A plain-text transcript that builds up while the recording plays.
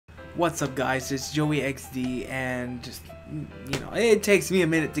What's up, guys? It's Joey XD, and just, it takes me a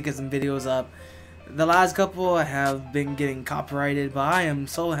minute to get some videos up. The last couple I have been getting copyrighted, but I am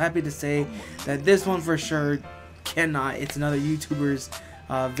so happy to say that this one for sure cannot. It's another YouTuber's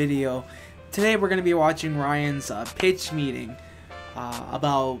video. Today we're going to be watching Ryan's pitch meeting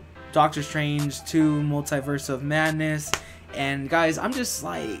about Doctor Strange 2 Multiverse of Madness. And guys, I'm just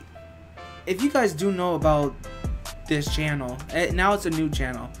like, if you guys do know about this channel, now it's a new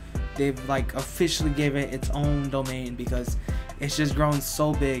channel. They've like officially gave it its own domain because it's just grown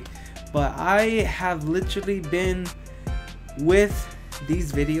so big. But I have literally been with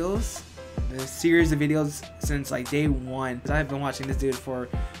these videos, the series of videos, since like day one. I've been watching this dude for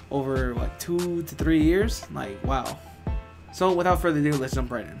over what, 2 to 3 years. Like, wow. So without further ado, let's jump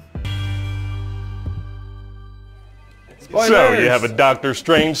right in. Spoilers. So, you have a Doctor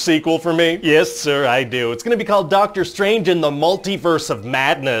Strange sequel for me? Yes, sir, I do. It's gonna be called Doctor Strange in the Multiverse of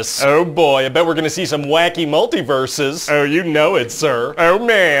Madness. Oh boy, I bet we're gonna see some wacky multiverses. Oh, you know it, sir. Oh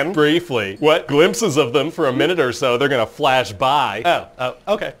man. Briefly. What? Glimpses of them for a minute or so, they're gonna flash by. Oh,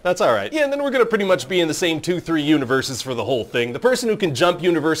 okay, that's alright. Yeah, and then we're gonna pretty much be in the same 2-3 universes for the whole thing. The person who can jump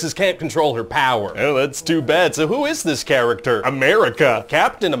universes can't control her power. Oh, that's too bad. So who is this character? America.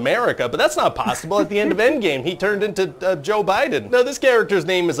 Captain America, but that's not possible. At the end of Endgame, he turned into Joe Biden. No, this character's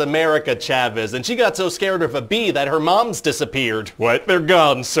name is America Chavez, and she got so scared of a bee that her mom's disappeared. What? They're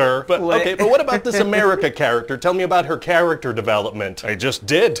gone, sir. But okay, but what about this America character? Tell me about her character development. I just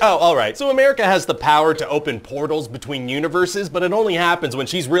did. Oh, alright. So America has the power to open portals between universes, but it only happens when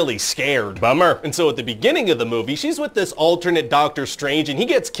she's really scared. Bummer. And so at the beginning of the movie, she's with this alternate Doctor Strange, and he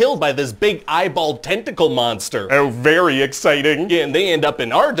gets killed by this big eyeballed tentacle monster. Oh, very exciting. Yeah, and they end up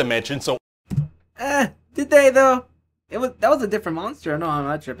in our dimension, so... Did they though? That was a different monster. No, I'm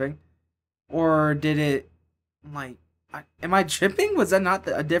not tripping. Or did it, like, am I tripping? Was that not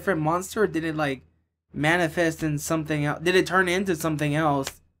a different monster? Or did it, like, manifest in something else? Did it turn into something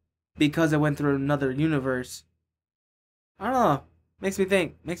else because it went through another universe? I don't know. Makes me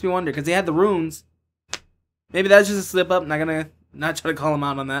think. Makes me wonder. Because they had the runes. Maybe that's just a slip up. Not try to call him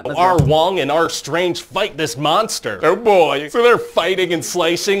out on that. R. Wong and R. Strange fight this monster. Oh boy. So they're fighting and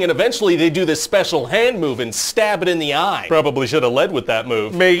slicing, and eventually they do this special hand move and stab it in the eye. Probably should have led with that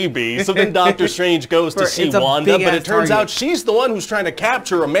move. Maybe. So then Doctor Strange goes to see Wanda, but it turns out she's the one who's trying to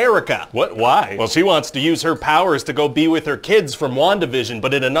capture America. What? Why? Well, she wants to use her powers to go be with her kids from WandaVision,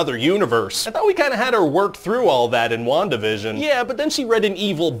 but in another universe. I thought we kind of had her work through all that in WandaVision. Yeah, but then she read an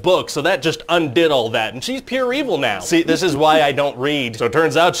evil book, so that just undid all that, and she's pure evil now. See, this is why I don't read. So it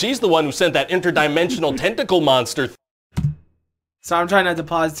turns out she's the one who sent that interdimensional tentacle monster. So I'm trying not to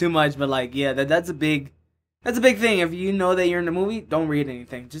pause too much, but like, yeah, that's a big thing. If you know that you're in the movie, don't read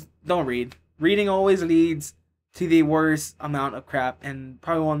anything. Just don't read. Reading always leads to the worst amount of crap, and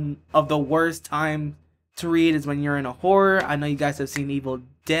probably one of the worst time to read is when you're in a horror. I know you guys have seen Evil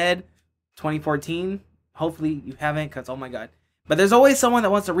Dead 2014. Hopefully you haven't, because oh my god. But there's always someone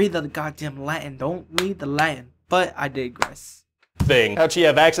that wants to read the goddamn Latin. Don't read the Latin. But I digress. Thing. How'd she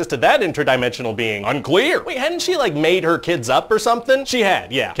have access to that interdimensional being? Unclear. Wait, hadn't she like made her kids up or something? She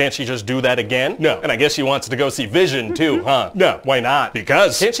had, yeah. Can't she just do that again? No. And I guess she wants to go see Vision too, huh? No. Why not?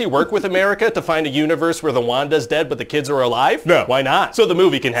 Because. Can't she work with America to find a universe where the Wanda's dead but the kids are alive? No. Why not? So the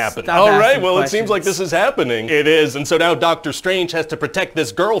movie can happen. Alright, well it seems like this is happening. It is, and so now Doctor Strange has to protect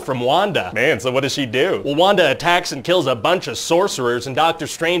this girl from Wanda. Man, so what does she do? Well, Wanda attacks and kills a bunch of sorcerers, and Doctor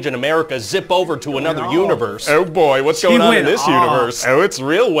Strange and America zip over to another universe. Oh boy, what's going on in this universe? Oh, it's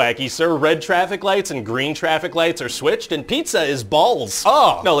real wacky, sir. Red traffic lights and green traffic lights are switched, and pizza is balls.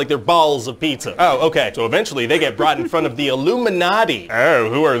 Oh. No, like they're balls of pizza. Oh, okay. So eventually they get brought in front of the Illuminati. Oh,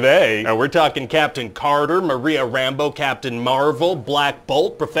 who are they? Oh, we're talking Captain Carter, Maria Rambeau, Captain Marvel, Black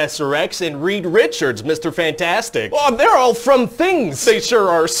Bolt, Professor X, and Reed Richards, Mr. Fantastic. Oh, they're all from Things. They sure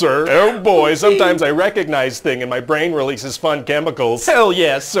are, sir. Oh boy, sometimes I recognize Thing and my brain releases fun chemicals. Hell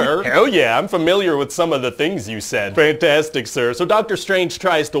yeah, sir. Hell yeah, I'm familiar with some of the things you said. Fantastic, sir. So Doctor Strange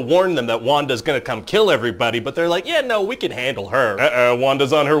tries to warn them that Wanda's gonna come kill everybody, but they're like, yeah, no, we can handle her. Uh-oh,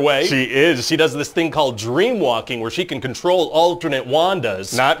 Wanda's on her way. She is. She does this thing called dream walking where she can control alternate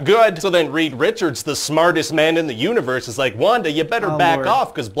Wandas. Not good. So then Reed Richards, the smartest man in the universe, is like, Wanda, you better back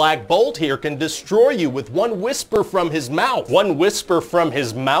off, because Black Bolt here can destroy you with one whisper from his mouth. One whisper from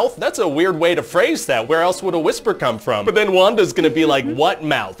his mouth? That's a weird way to phrase that. Where else would a whisper come from? But then Wanda's gonna be like, what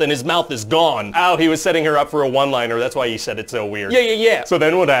mouth? And his mouth is gone. Oh, he was setting her up for a one-liner. That's why he said it so weird. Yeah. So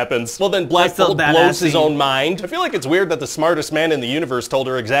then what happens? Well, then Black Bolt blows his own mind. I feel like it's weird that the smartest man in the universe told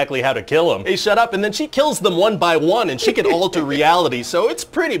her exactly how to kill him. Hey, shut up. And then she kills them one by one, and she can alter reality, so it's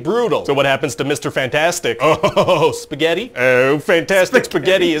pretty brutal. So what happens to Mr. Fantastic? Oh, spaghetti? Oh, Fantastic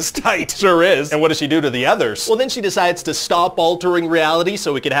Spaghetti is tight. Sure is. And what does she do to the others? Well, then she decides to stop altering reality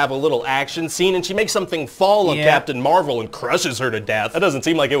so we could have a little action scene, and she makes something fall on Captain Marvel and crushes her to death. That doesn't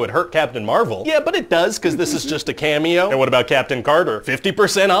seem like it would hurt Captain Marvel. Yeah, but it does, because this is just a cameo. And what about Captain Carter?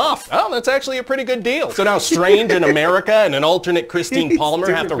 50% off. Oh, that's actually a pretty good deal. So now Strange in America and an alternate Christine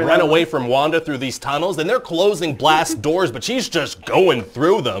Palmer have to run away from Wanda through these tunnels, and they're closing blast doors, but she's just going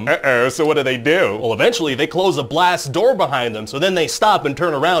through them. So what do? Well, eventually they close a blast door behind them, so then they stop and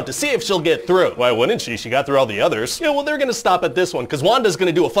turn around to see if she'll get through. Why wouldn't she? She got through all the others. Yeah, well, they're gonna stop at this one, because Wanda's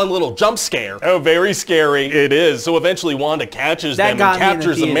gonna do a fun little jump scare. Oh, very scary. It is. So eventually Wanda catches them and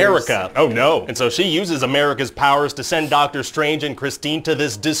captures America. Oh no. And so she uses America's powers to send Doctor Strange and Christine to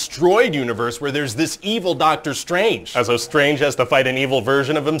this destroyed universe where there's this evil Doctor Strange. So Strange has to fight an evil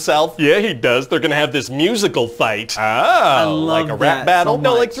version of himself? Yeah, he does. They're gonna have this musical fight. Oh, like a rap battle?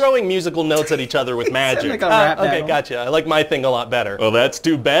 No, like throwing musical notes at each other with magic. Like a rap battle. Okay, gotcha. I like my thing a lot better. Well, that's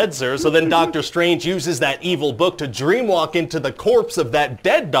too bad, sir. So then Doctor Strange uses that evil book to dreamwalk into the corpse of that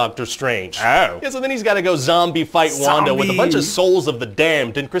dead Doctor Strange. Oh. Yeah, so then he's got to go zombie fight Wanda with a bunch of souls of the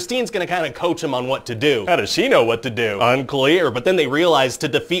damned, and Christine's gonna kind of coach him on what to do. How does she know what to do? Unclear, but then they realize to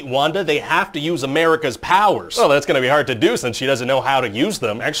defeat Wanda, they have to use America's powers. Well, that's gonna be hard to do since she doesn't know how to use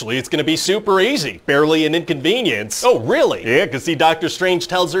them. Actually, it's gonna be super easy. Barely an inconvenience. Oh, really? Yeah, because see, Doctor Strange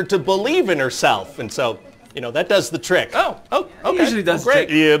tells her to believe in herself, and so, you know, that does the trick. Oh, okay. It usually does great.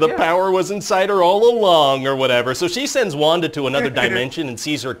 Yeah, the power was inside her all along or whatever. So she sends Wanda to another dimension and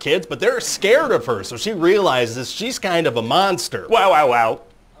sees her kids, but they're scared of her. So she realizes she's kind of a monster. Wow.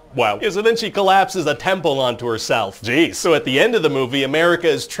 Yeah, so then she collapses a temple onto herself. Jeez. So at the end of the movie, America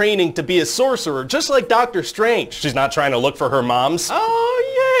is training to be a sorcerer, just like Doctor Strange. She's not trying to look for her moms.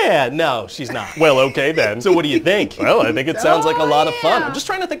 Oh, yeah. No, she's not. Well, okay then. So what do you think? Well, I think it sounds like a lot of fun. I'm just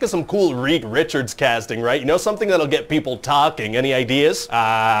trying to think of some cool Reed Richards casting, right? You know, something that'll get people talking. Any ideas?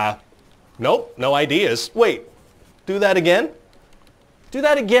 Nope, no ideas. Wait, do that again? Do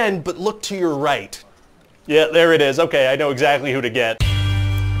that again, but look to your right. Yeah, there it is. Okay, I know exactly who to get.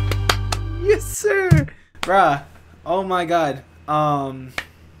 Yes, sir. Bruh. Oh my god.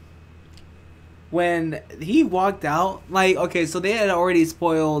 When he walked out, like, okay, so they had already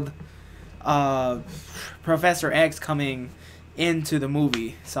spoiled Professor X coming into the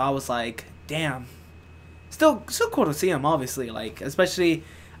movie. So I was like, damn. Still cool to see him, obviously. Like, especially,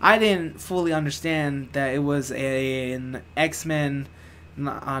 I didn't fully understand that it was an X-Men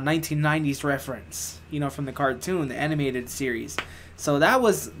 1990s reference, you know, from the cartoon, the animated series. So that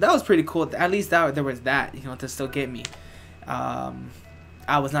was pretty cool. At least there was that, you know, to still get me.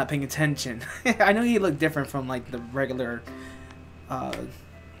 I was not paying attention. I know he looked different from like the regular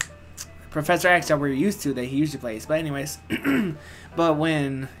Professor X that we're used to, that he usually plays. But anyways, but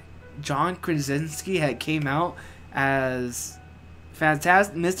when John Krasinski had came out as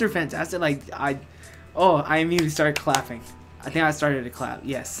Mr. Fantastic, like I immediately started clapping. I think I started to clap.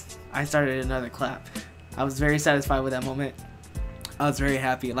 Yes, I started another clap. I was very satisfied with that moment. I was very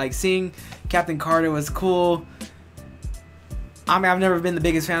happy. Like, seeing Captain Carter was cool. I mean, I've never been the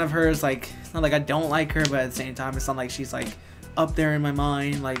biggest fan of hers. Like, it's not like I don't like her, but at the same time, it's not like she's like up there in my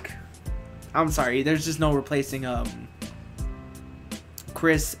mind. Like, I'm sorry, there's just no replacing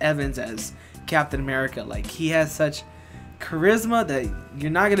Chris Evans as Captain America. Like, he has such charisma that you're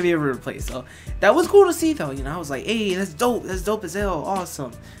not gonna be able to replace. So that was cool to see, though. You know, I was like, hey, that's dope. That's dope as hell.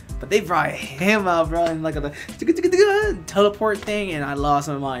 Awesome. But they brought him out, bro, and like a teleport thing, and I lost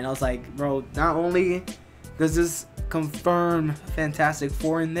my mind. I was like, bro, not only does this confirm Fantastic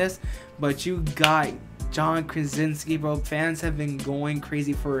Four in this, but you got John Krasinski, bro. Fans have been going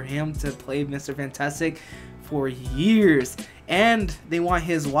crazy for him to play Mr. Fantastic for years, and they want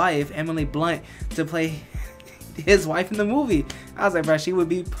his wife, Emily Blunt, to play his wife in the movie. I was like, bro, she would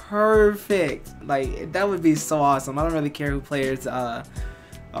be perfect. Like, that would be so awesome. I don't really care who plays the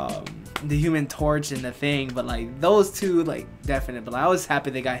Human Torch and the Thing, but like those two, like, definite. But like, I was happy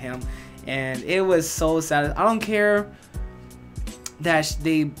they got him, and it was so sad. I don't care that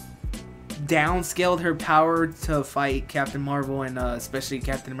they downscaled her power to fight Captain Marvel and especially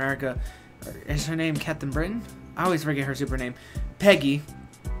Captain America. Is her name Captain Britain? I always forget her super name. Peggy.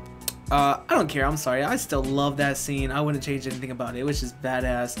 I don't care. I'm sorry. I still love that scene. I wouldn't change anything about it. It was just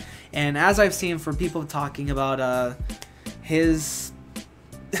badass. And as I've seen for people talking about his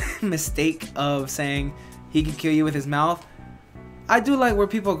mistake of saying he could kill you with his mouth, I do like where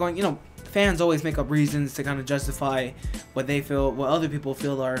people are going, you know, fans always make up reasons to kind of justify what they feel, what other people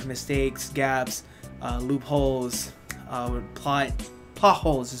feel are mistakes, gaps, loopholes, plot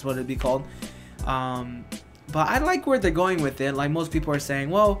holes is what it'd be called. But I like where they're going with it. Like, most people are saying,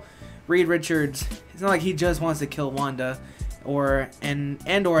 well, Reed Richards, it's not like he just wants to kill Wanda, or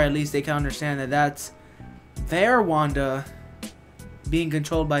at least they can understand that that's their Wanda being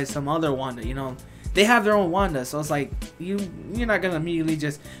controlled by some other Wanda. You know, they have their own Wanda, so it's like you're not gonna immediately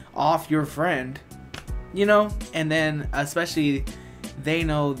just off your friend, you know. And then especially they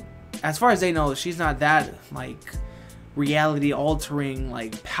know, as far as they know, she's not that like reality altering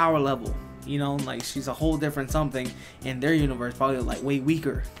like power level. You know, like she's a whole different something in their universe, probably like way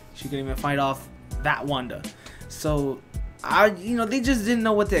weaker. She couldn't even fight off that Wanda. So they just didn't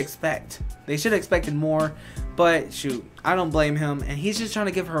know what to expect. They should have expected more, but shoot, I don't blame him. And he's just trying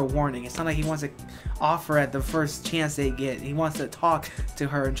to give her a warning. It's not like he wants to offer at the first chance they get. He wants to talk to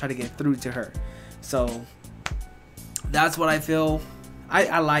her and try to get through to her. So that's what I feel.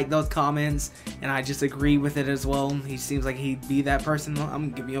 I like those comments, and I just agree with it as well. He seems like he'd be that person. I'm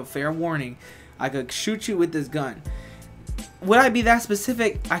gonna give you a fair warning. I could shoot you with this gun. Would I be that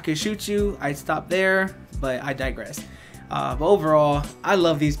specific? I could shoot you. I'd stop there, but I digress. But overall, I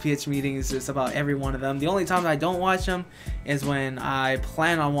love these pitch meetings, just about every one of them. The only time I don't watch them is when I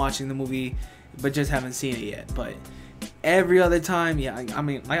plan on watching the movie, but just haven't seen it yet. But every other time, yeah, I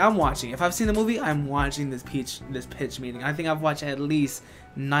mean, like, I'm watching. If I've seen the movie, I'm watching this pitch meeting. I think I've watched at least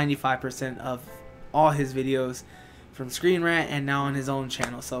 95% of all his videos from Screen Rant and now on his own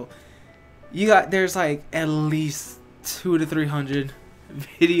channel. So there's like at least 200 to 300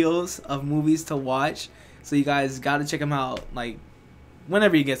 videos of movies to watch. So you guys got to check them out, like,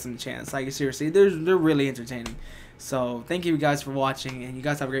 whenever you get some chance. Like, seriously, they're really entertaining. So thank you guys for watching, and you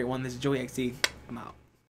guys have a great one. This is Joey XD. I'm out.